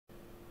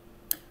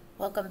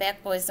Welcome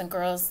back, boys and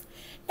girls.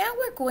 Now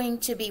we're going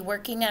to be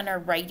working on our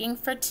writing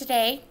for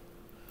today.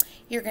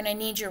 You're going to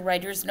need your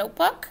writer's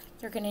notebook.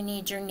 You're going to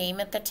need your name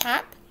at the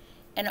top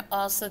and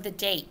also the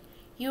date.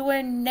 You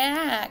are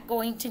not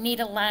going to need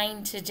a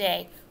line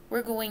today.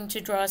 We're going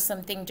to draw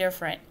something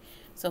different.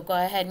 So go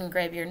ahead and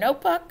grab your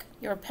notebook,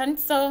 your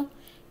pencil,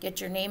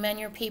 get your name on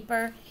your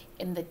paper,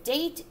 and the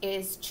date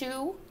is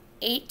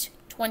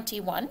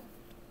 2/8/21.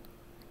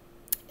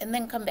 And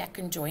then come back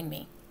and join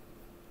me.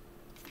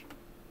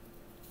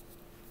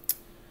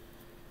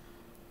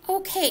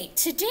 Okay,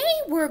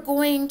 today we're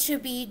going to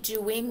be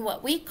doing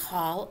what we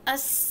call a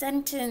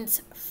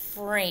sentence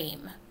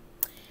frame.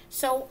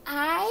 So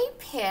I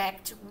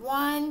picked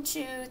 1,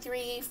 2,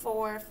 3,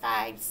 4,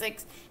 5,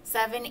 6,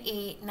 7,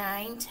 8,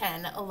 9,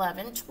 10,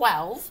 11,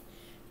 12.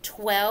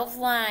 12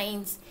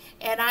 lines,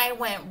 and I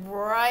went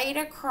right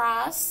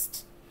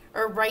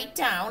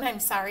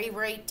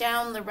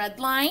down the red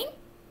line,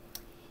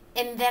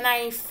 and then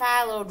I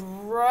followed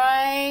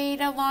right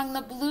along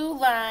the blue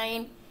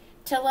line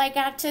till I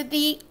got to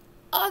the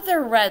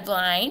other red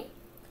line,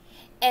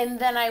 and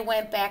then I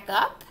went back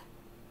up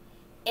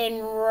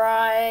and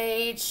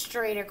right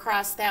straight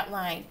across that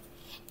line.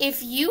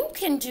 If you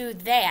can do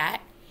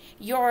that,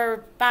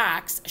 your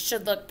box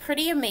should look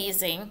pretty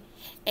amazing,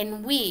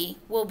 and we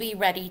will be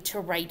ready to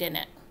write in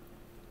it.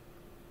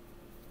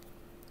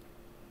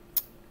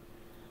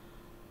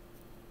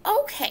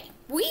 Okay,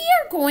 we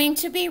are going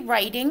to be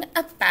writing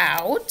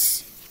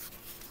about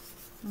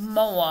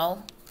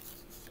mole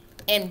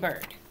and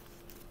bird.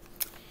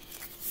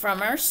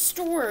 From our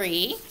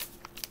story,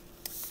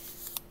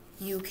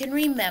 you can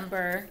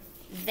remember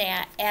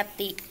that at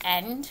the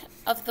end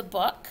of the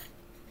book,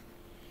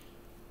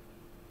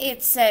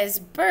 it says,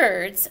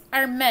 "Birds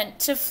are meant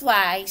to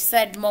fly,"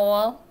 said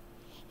Mole.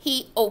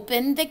 He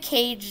opened the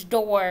cage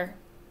door,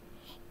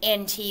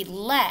 and he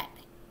let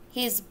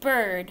his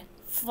bird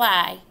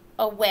fly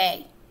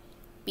away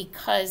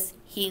because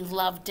he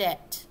loved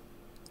it.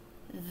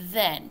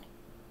 Then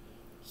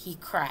he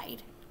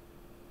cried.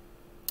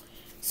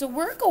 So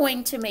we're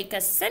going to make a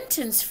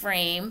sentence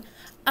frame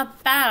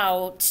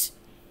about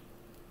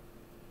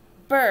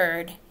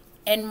bird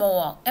and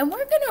mole, and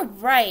we're going to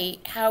write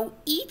how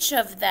each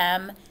of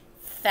them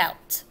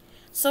felt.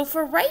 So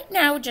for right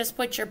now, just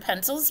put your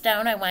pencils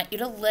down. I want you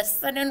to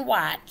listen and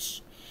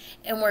watch,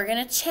 and we're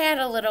going to chat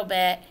a little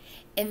bit,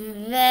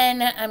 and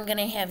then I'm going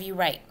to have you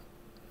write.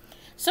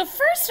 So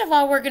first of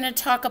all, we're going to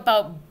talk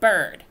about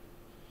bird.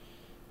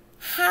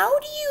 How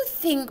do you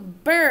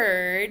think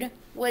bird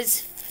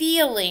was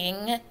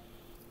feeling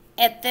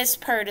at this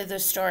part of the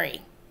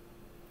story?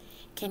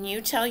 Can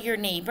you tell your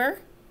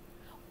neighbor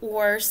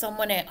or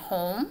someone at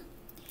home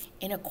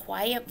in a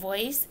quiet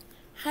voice,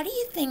 how do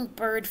you think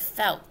bird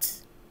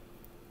felt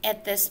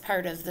at this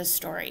part of the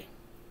story?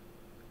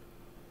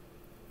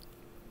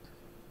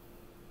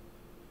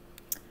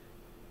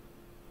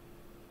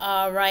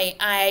 All right,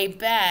 I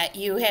bet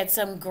you had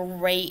some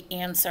great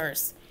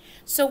answers.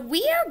 So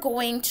we are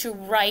going to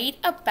write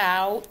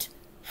about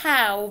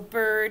how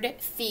bird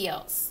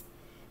feels.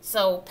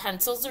 So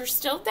pencils are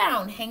still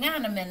down. Hang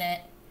on a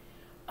minute.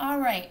 All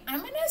right,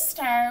 I'm going to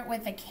start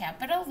with a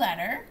capital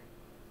letter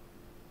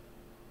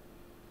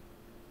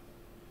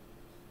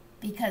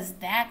because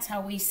that's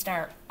how we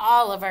start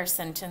all of our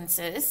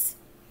sentences.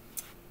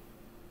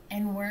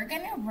 And we're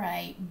going to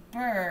write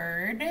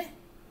bird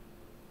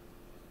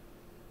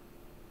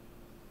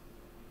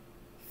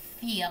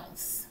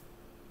feels.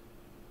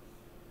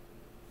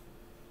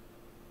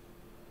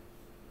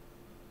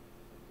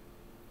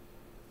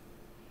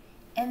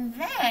 And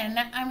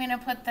then I'm going to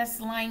put this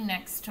line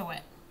next to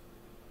it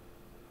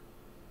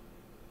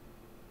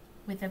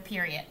with a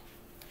period.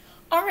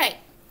 All right,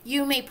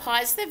 you may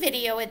pause the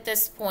video at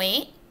this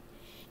point,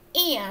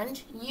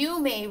 and you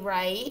may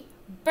write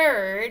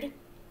bird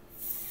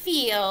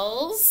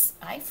feels,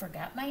 I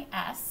forgot my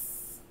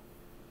S,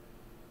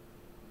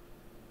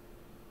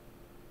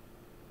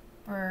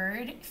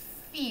 bird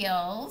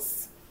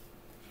feels,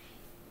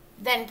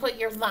 then put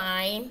your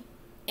line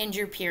and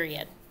your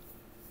period.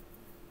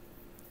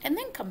 And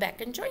then come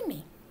back and join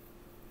me.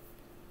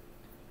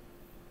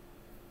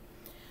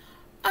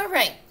 All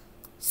right,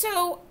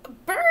 so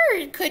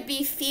bird could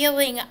be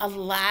feeling a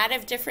lot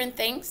of different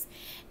things,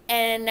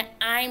 and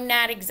I'm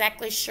not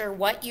exactly sure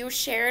what you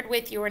shared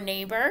with your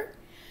neighbor,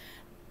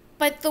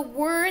 but the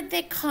word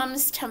that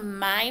comes to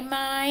my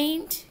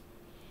mind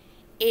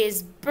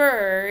is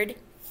bird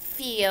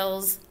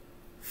feels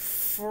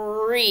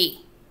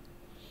free.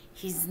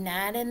 He's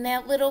not in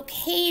that little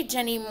cage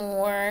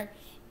anymore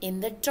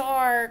in the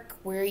dark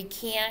where he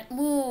can't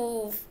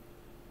move.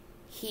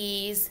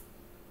 He's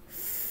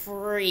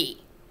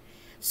free.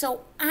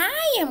 So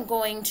I am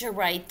going to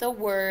write the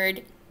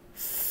word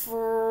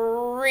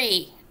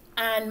free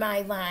on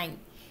my line.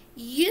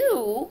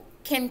 You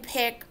can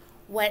pick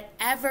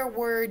whatever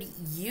word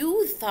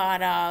you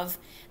thought of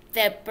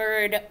that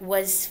bird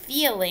was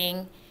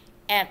feeling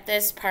at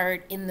this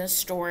part in the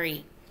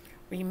story.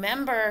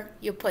 Remember,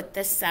 you put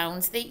the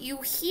sounds that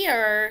you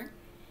hear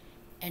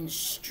and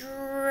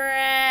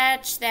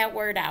stretch that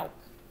word out.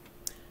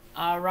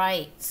 All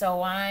right,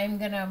 so I'm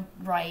going to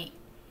write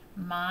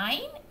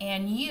mine,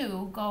 and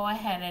you go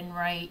ahead and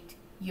write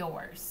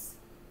yours.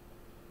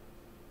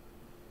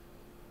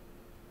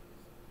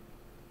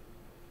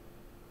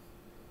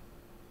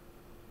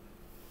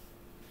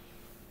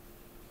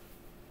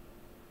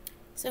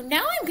 So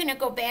now I'm going to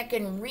go back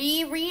and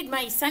reread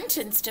my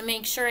sentence to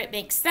make sure it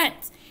makes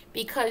sense,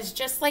 because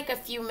just like a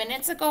few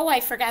minutes ago, I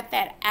forgot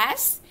that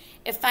S.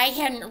 If I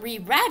hadn't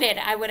reread it,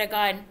 I would have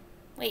gone,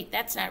 wait,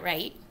 that's not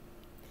right.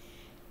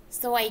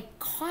 So I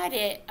caught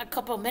it a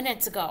couple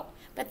minutes ago,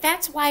 but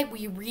that's why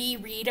we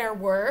reread our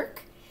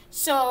work.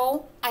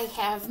 So I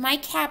have my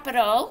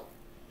capital.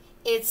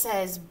 It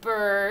says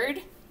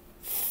bird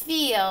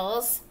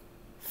feels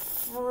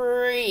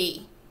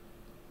free.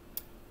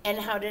 And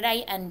how did I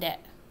end it?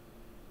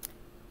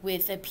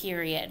 With a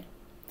period.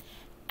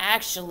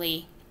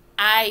 Actually,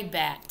 I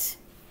bet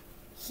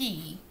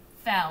he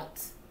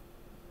felt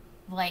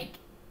like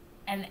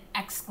an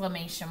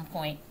exclamation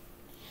point.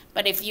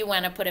 But if you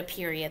want to put a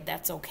period,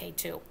 that's okay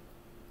too.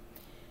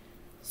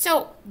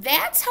 So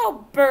that's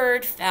how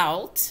bird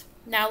felt.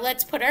 Now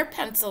let's put our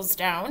pencils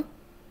down.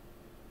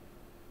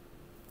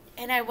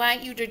 And I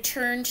want you to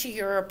turn to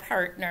your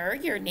partner,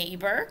 your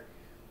neighbor,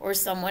 or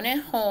someone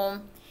at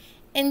home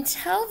and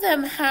tell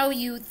them how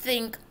you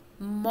think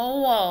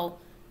Mole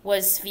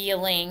was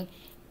feeling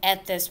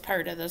at this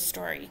part of the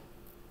story.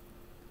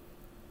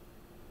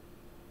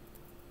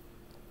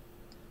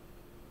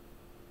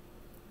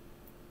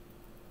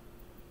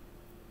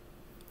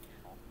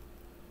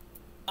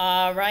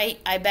 All right,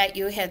 I bet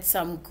you had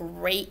some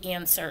great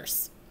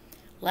answers.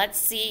 Let's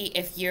see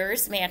if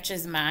yours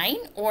matches mine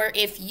or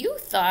if you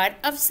thought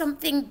of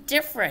something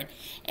different.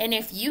 And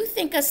if you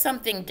think of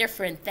something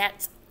different,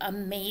 that's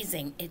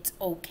amazing. It's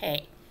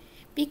okay,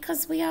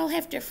 because we all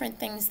have different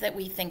things that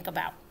we think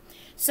about.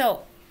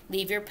 So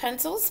leave your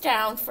pencils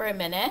down for a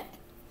minute.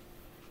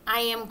 I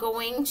am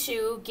going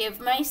to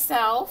give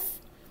myself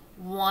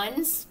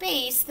one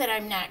space that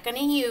I'm not going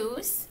to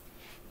use,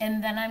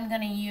 and then I'm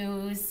going to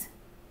use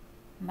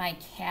my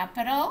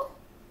capital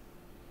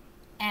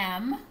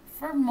M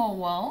for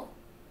mole,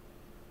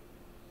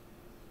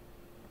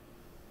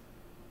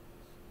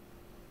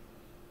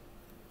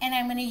 and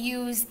I'm going to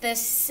use the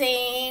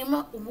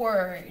same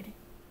word,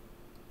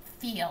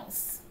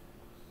 feels.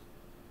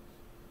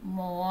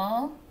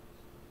 Mole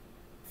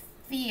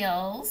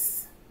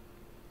feels,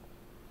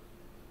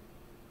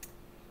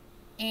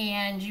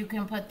 and you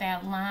can put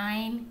that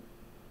line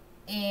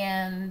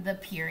and the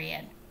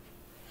period.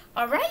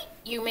 All right,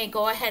 you may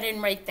go ahead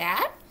and write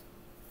that.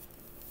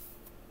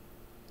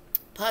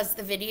 Pause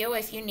the video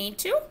if you need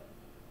to.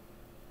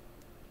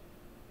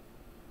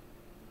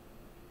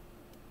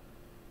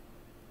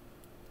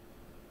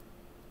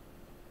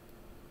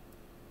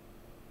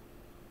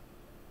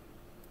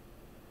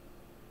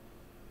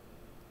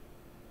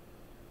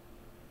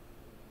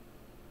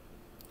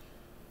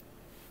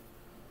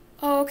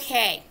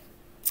 Okay,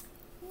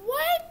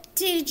 what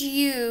did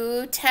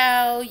you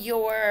tell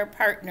your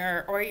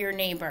partner or your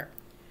neighbor?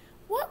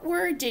 What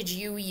word did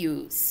you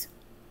use?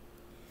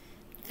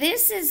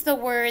 This is the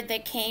word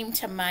that came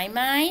to my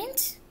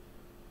mind.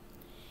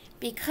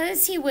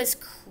 Because he was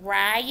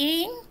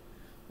crying,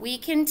 we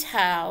can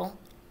tell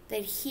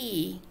that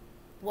he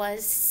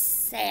was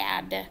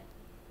sad.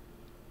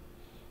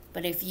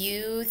 But if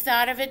you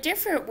thought of a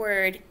different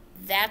word,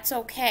 that's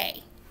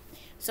okay.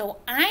 So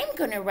I'm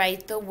going to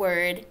write the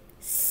word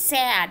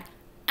sad.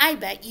 I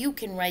bet you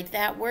can write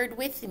that word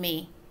with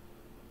me.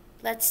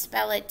 Let's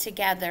spell it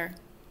together.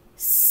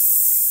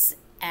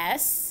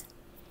 S-A-A-D.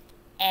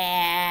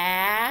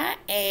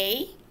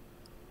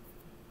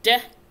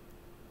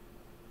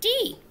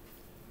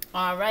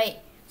 All right,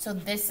 so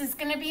this is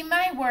going to be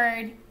my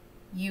word.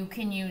 You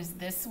can use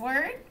this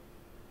word,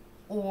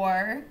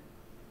 or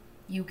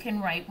you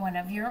can write one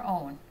of your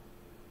own.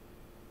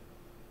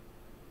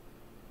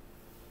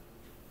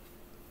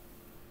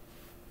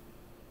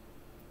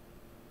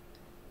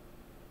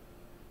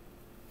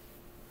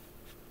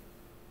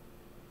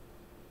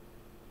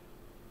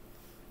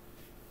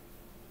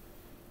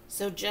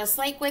 So just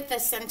like with the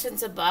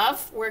sentence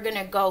above, we're going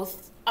to go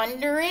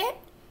under it.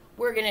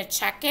 We're going to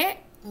check it,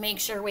 make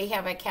sure we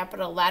have a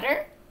capital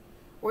letter.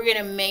 We're going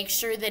to make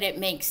sure that it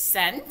makes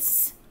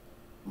sense.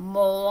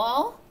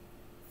 Mole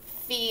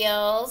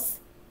feels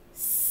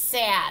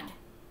sad,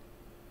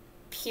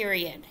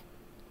 period.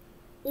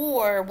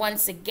 Or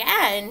once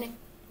again,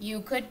 you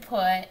could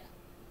put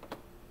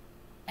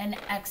an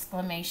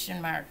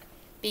exclamation mark,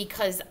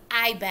 because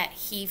I bet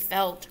he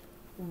felt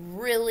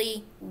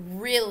really,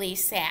 really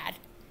sad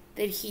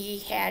that he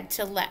had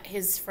to let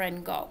his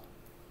friend go.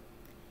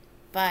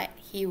 But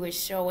he was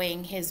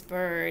showing his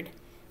bird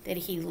that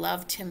he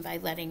loved him by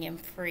letting him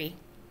free.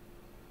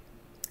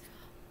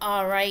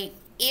 All right,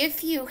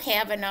 if you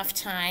have enough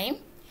time,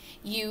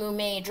 you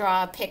may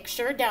draw a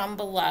picture down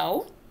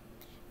below.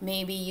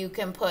 Maybe you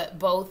can put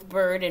both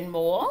bird and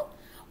mole,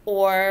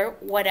 or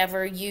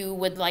whatever you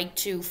would like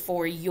to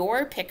for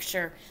your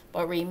picture.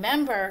 But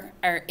remember,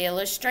 our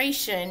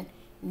illustration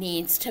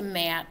needs to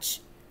match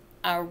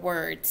our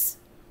words.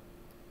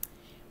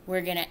 we're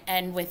going to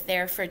end with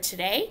there for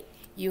today.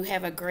 You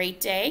have a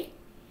great day,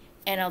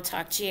 and I'll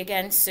talk to you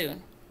again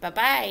soon.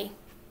 Bye-bye.